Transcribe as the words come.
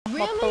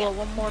my pillow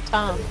one more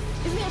time.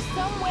 Is there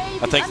some way?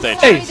 I think they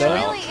changed the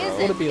really outro.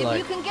 isn't. What'd it be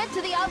like? If you can get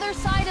to the other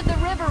side of the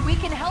river, we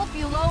can help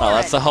you lower Oh,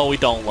 that's it. the hole we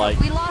don't like.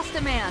 We lost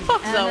a man,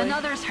 Fuck and Zoe.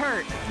 another's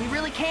hurt. We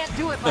really can't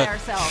do it by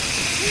ourselves.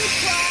 You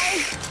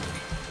try.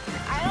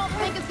 I don't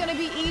think it's gonna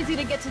be easy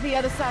to get to the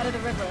other side of the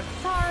river.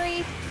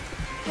 Sorry.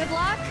 Good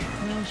luck.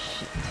 Oh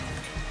shit.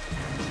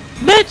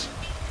 Bitch!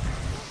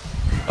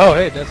 Oh,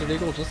 hey, Desert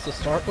Eagle just to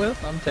start with?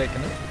 I'm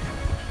taking it.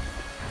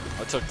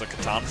 I took the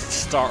katana to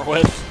start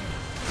with.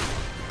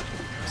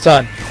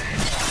 Son.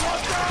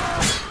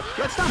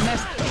 Let's not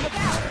mess.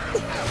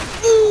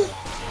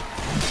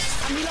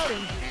 I'm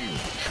reloading.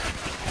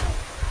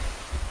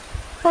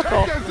 Fuck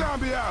off. That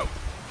zombie out.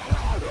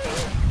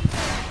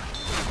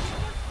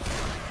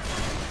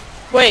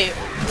 Wait,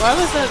 why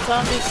was that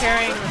zombie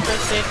carrying the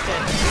first aid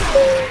kit?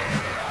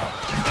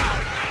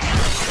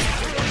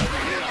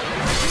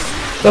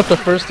 Thought the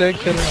first aid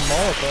kit in a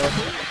Molotov.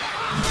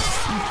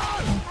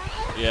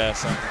 Yeah,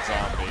 some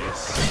zombies.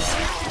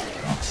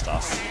 Rock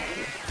stuff.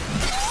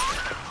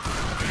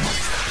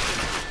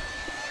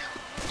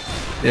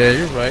 Yeah,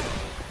 you're right.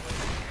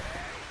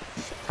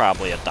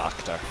 Probably a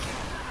doctor.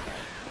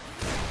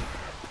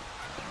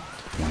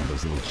 One of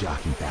those little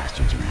jockey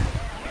bastards around.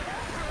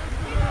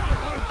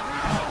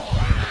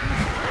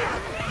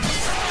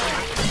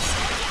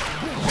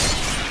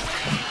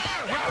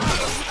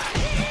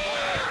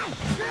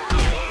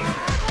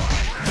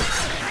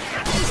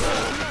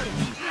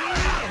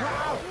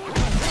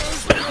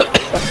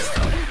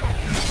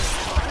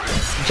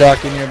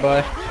 Jockey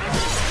nearby.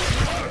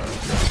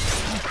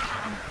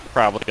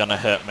 Probably gonna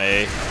hit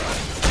me.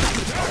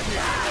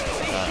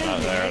 No,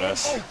 there it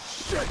is. Oh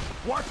shit!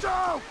 Watch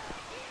out!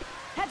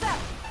 Heads up.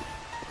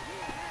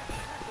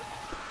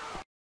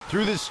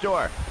 Through this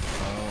door.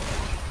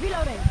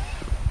 Reloading.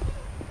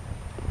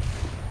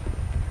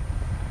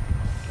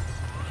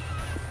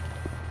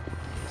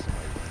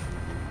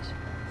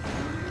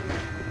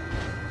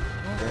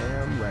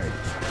 Damn right.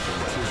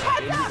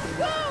 Heads up.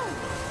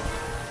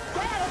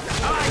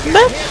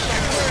 Boom.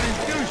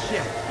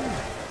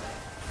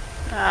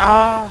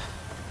 Ah,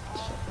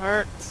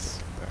 hurts.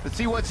 Let's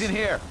see what's in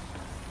here.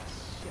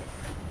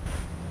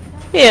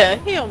 Yeah,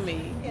 heal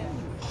me.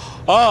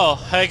 Oh,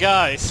 hey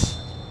guys.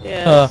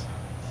 Yeah.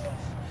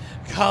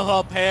 Come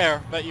up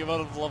here. Bet you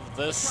would have loved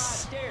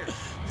this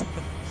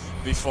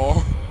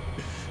before.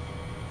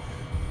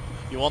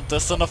 You want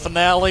this in a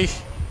finale?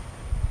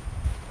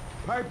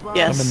 Pipe bomb.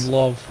 Yes. I'm in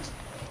love.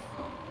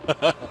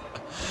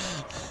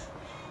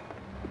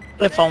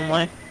 If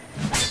only.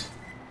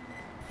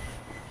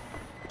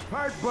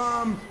 Pipe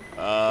bomb.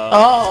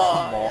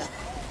 Oh.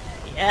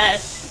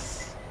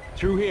 Yes.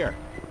 Through here.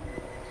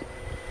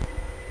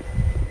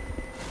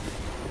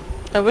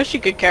 I wish you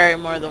could carry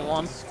more than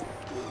one.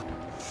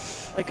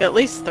 Like at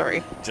least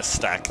 3. Just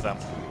stack them.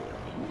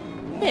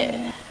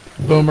 Yeah.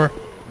 Boomer.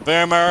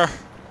 Boomer,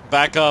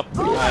 back up.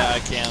 I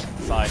can't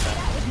fight him.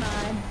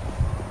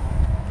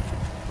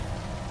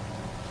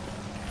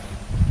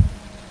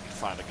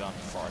 Find a gun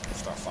before I can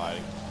start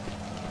fighting.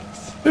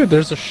 Dude,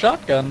 there's a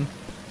shotgun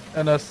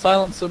and a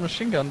silenced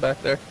submachine gun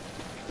back there.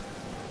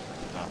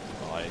 Oh,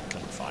 well, I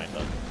couldn't find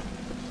it.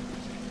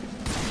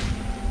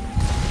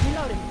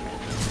 Reloading.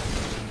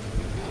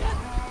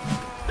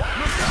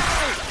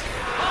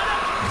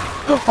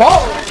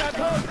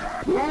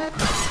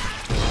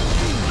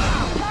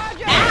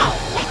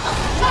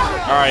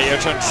 Alright, your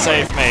turn to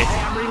save me.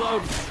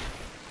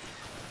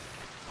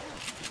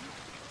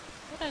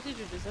 What did I do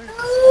to deserve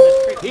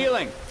this?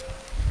 Healing.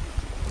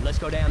 Let's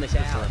go down this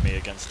alley. Throw me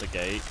against the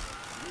gate.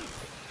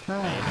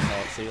 How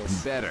it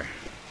feels. Better.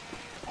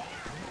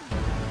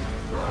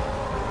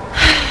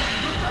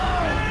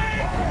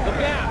 Look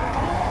out.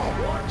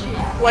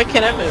 Why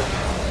can't I move?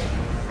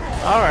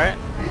 Alright.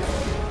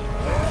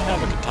 I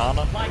have a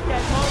katana. Like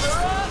that motor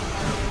up.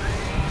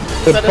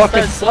 The Better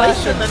fucking start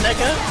slasher. slashing the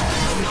nigga.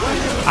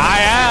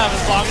 I am,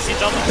 as long as he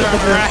doesn't turn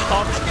around.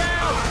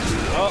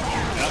 Oh,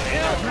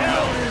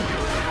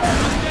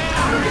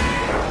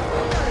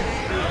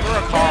 throw a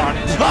car on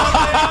his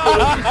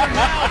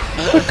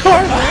The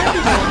car ran.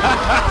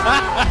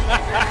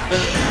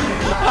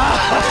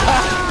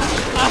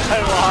 I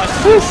lost.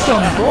 This is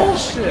some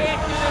bullshit.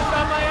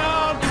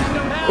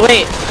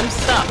 Wait, I'm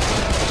stuck.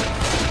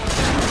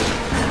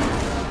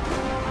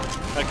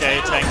 Okay,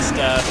 tank's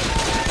dead.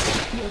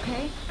 You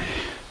okay?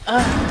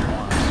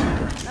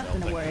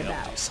 Nothing to worry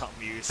about.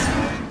 Something useful.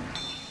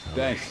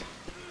 Thanks.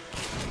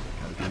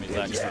 I mean,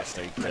 that's just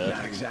a good.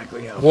 Not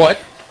exactly how. What?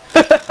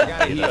 I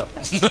gotta heal.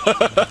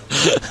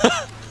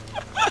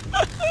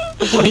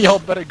 One of y'all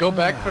better go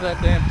back for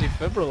that damn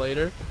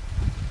defibrillator.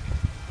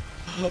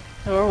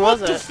 Or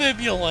was it?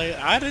 Defibrillate?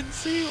 I didn't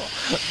see one.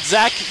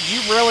 Zach,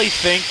 you really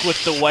think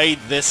with the way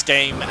this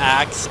game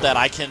acts that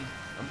I can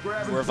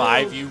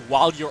revive you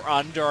while you're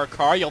under a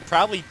car? You'll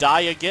probably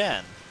die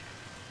again.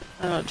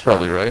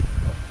 Probably right.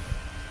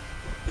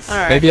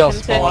 Alright, Maybe I'll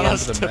continue. spawn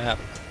us onto the to- map.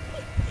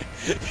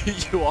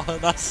 You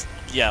want us?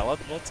 Yeah,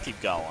 let's keep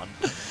going.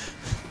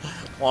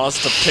 Want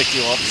us to pick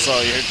you up so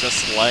you're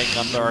just laying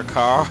under a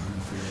car?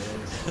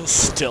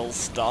 Still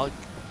stuck?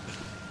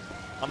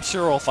 I'm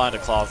sure we'll find a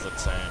closet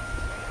soon.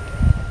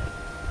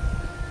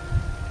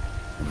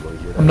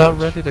 I'm not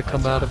ready to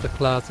come out of the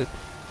closet.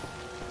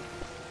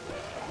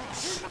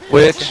 You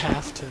Which?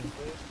 have to.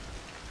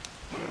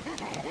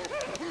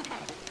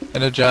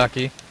 And a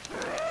jockey.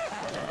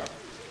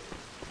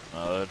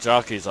 The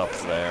jockey's up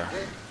there.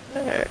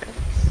 There.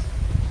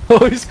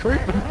 Oh, he's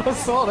creeping. I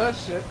saw that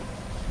shit.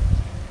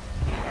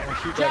 I'll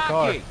shoot that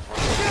car. Jockey!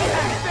 Shoot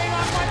that thing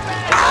on my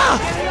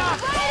back! Get it up!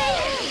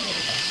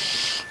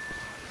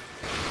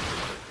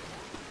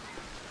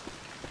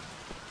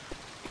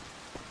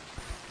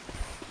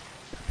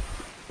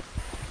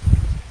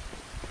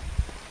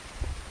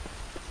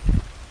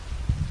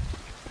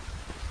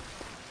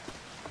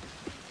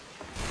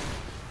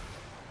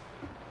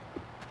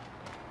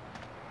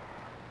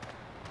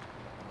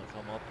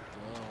 Come up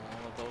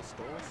one of those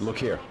doors. Look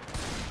here.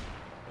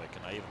 Wait,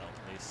 can I even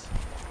open these?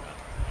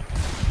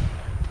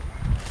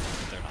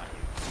 They're not.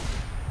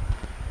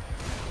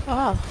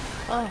 Oh.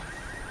 Oh.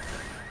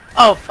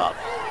 Oh, fuck.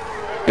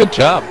 Good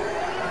job.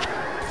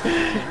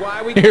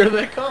 Why we Here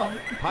they come.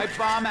 pipe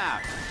bomb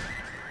out?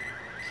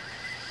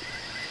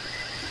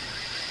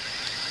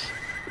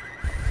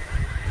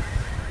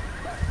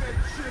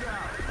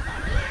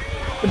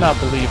 I cannot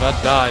believe I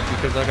died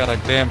because I got a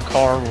damn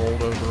car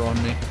rolled over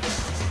on me.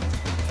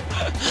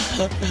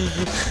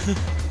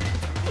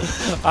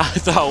 I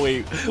thought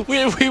we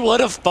would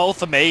have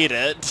both made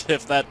it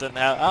if that didn't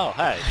happen. Oh,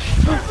 hey.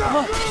 Get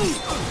out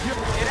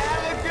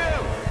of the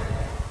goo!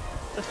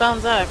 I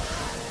found Zach.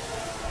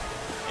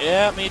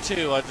 Yeah, me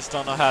too. I just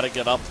don't know how to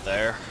get up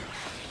there.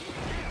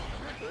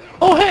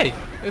 Oh hey,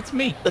 it's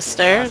me. The I found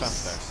stairs.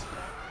 stairs.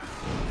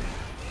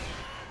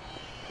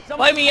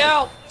 Let me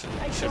out.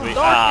 Should we? dark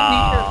in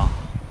Ah,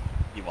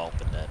 you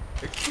opened it.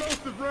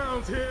 Explosive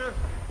rounds here.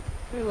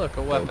 Hey, look,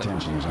 a weapon.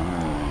 Tensions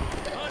on.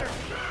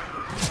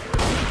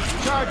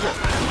 Charger.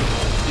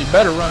 You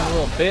better run,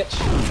 little bitch.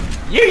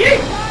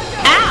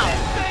 Ow!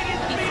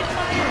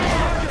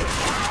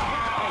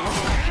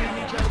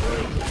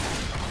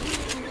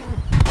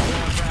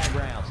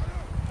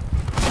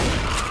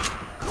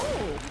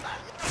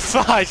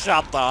 I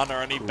shot the hunter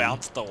and he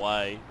bounced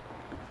away.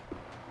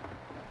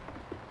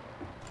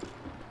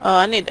 Oh,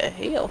 I need to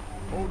heal.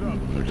 Hold up.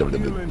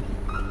 Healing.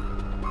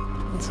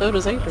 And so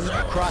does Adrian.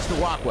 Across the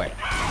walkway.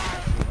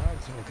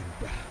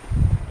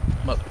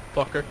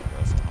 Motherfucker.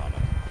 Where's the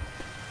hunter?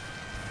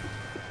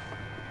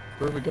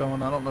 Where are we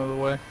going? I don't know the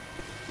way.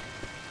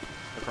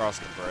 Across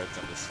the bridge,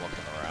 I'm just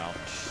looking around.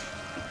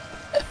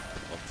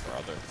 Look for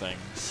other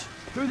things.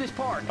 Through this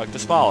part. Like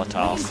this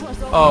Molotov.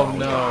 Oh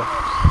no.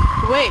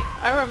 Wait,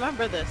 I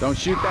remember this. Don't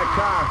shoot that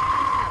car.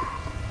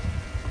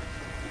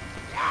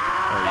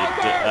 Or you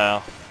did,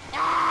 oh.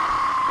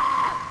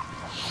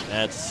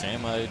 Yeah, it's a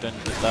shame I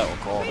didn't get that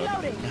recorded.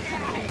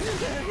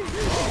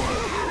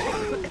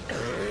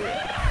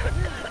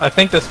 I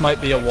think this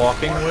might be a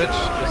walking witch.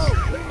 Just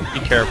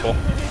be careful.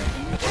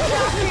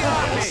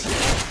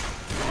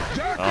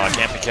 Oh, I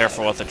can't be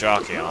careful with the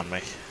jockey on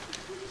me.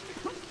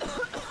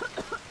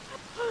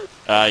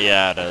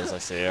 Yeah, it is. I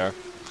see her.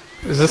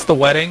 Is this the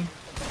wedding?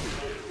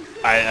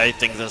 I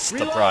think this is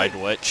the Bride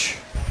Witch.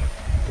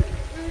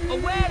 A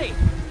wedding!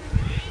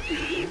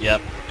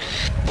 Yep.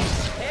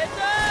 Heads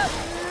up!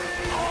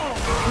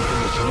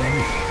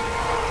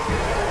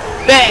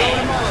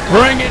 Bang!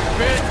 Bring it,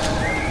 bitch!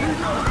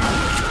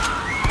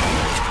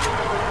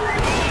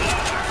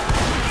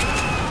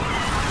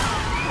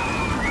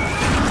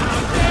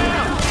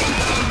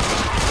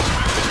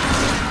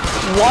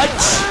 What?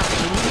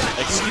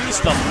 Excuse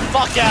the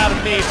fuck out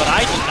of me, but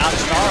I did not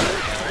start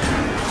it.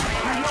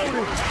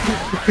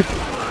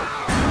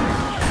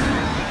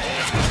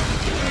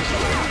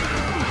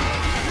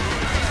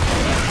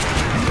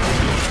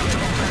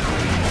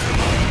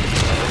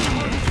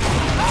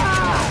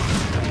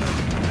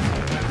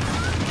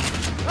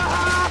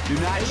 Do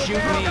not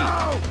shoot me.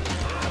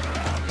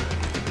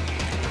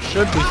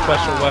 Should be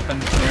special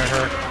weapons near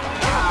her.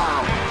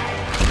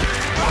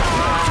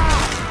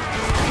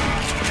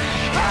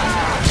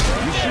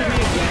 You shoot me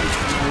again,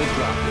 I will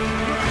drop you.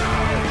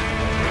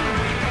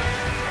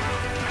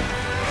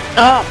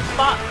 Oh,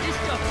 fuck.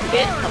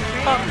 Get the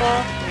fuck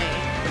off me.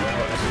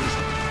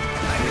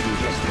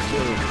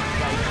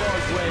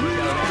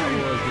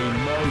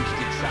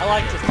 I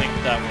like to think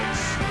that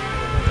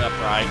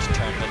Bride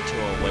turned into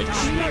a witch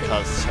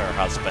because her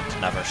husband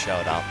never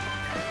showed up.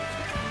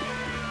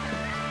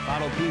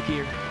 Bottle peek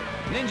here.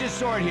 Ninja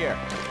sword here.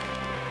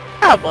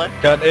 Probably.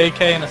 Got an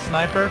AK and a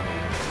sniper.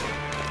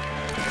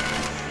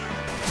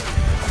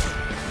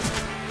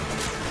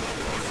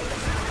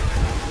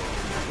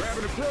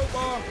 Grabbing a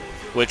crowbar.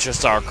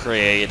 Witches are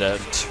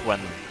created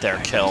when they're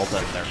killed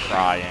and they're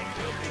crying.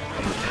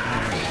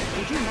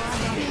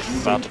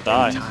 About to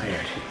die.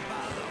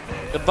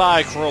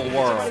 Goodbye, cruel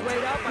world.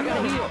 Wait up, I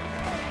gotta heal.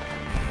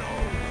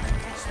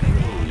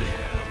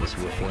 This is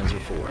what friends are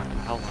for.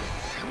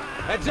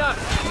 Heads up!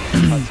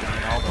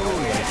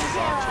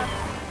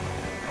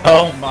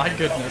 Oh my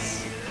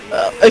goodness.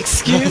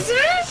 Excuse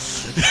me?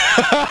 Stay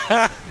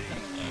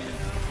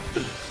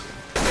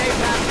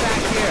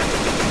back here.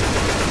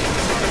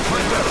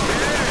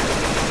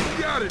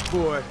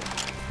 boy.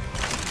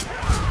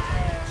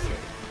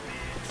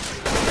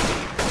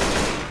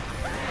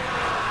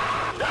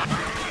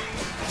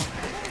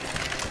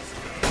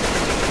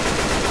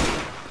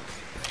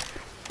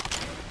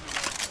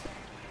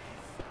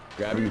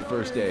 Grabbing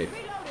first aid.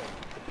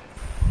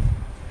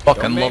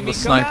 Fucking Don't make love me the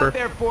come sniper. out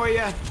there for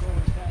you.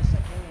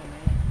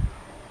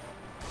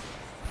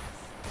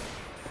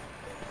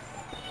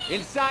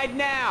 Inside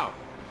now.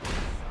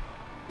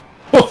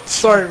 Oh,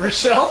 sorry,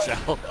 Rochelle.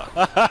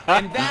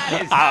 And that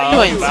is I how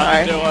was you do it.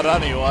 about to do it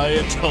anyway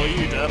until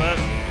you did it.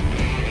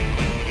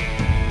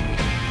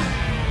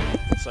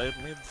 Saved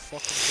me the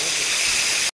fucking trouble.